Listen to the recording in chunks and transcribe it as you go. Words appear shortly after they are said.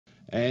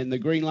And the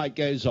green light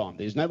goes on.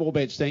 There's no more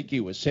bets, thank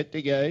you. We're set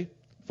to go.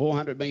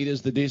 400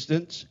 metres the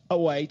distance.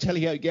 Away,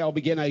 Tally-Ho Gal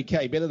began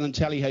okay. Better than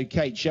Tally-Ho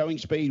Kate. Showing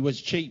speed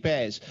was Cheap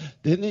As.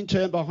 Then in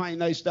turn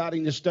behind those,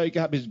 starting to stoke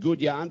up is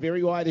Good Yarn.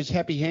 Very wide is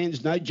Happy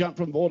Hands. No jump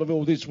from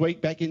Vaudeville this week.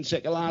 Back in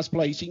second last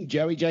placing.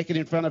 Joey Jacket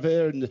in front of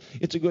her. And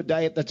it's a good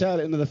day at the tail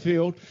end of the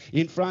field.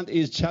 In front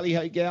is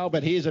Tally-Ho Gal.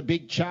 But here's a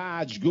big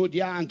charge. Good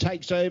Yarn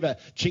takes over.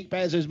 Cheap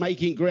As is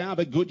making ground.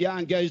 But Good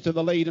Yarn goes to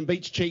the lead and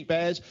beats Cheap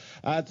As.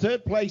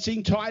 Third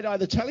placing, tied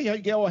either Tally-Ho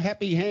Gal or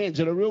Happy Hands.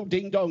 And a real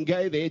ding-dong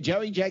go there.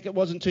 Joey Jacket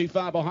wasn't too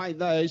far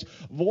behind those.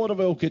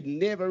 Vaudeville could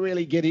never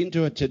really get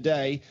into it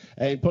today,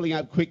 and pulling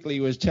up quickly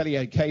was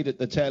Tally-Ho Kate at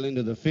the tail end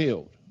of the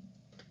field.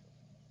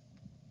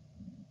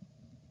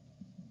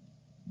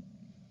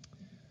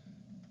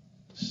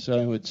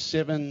 So it's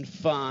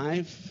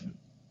 7-5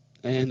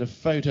 and a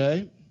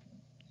photo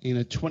in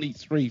a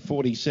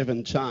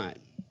 23:47 time.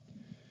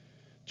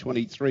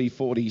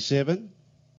 23:47.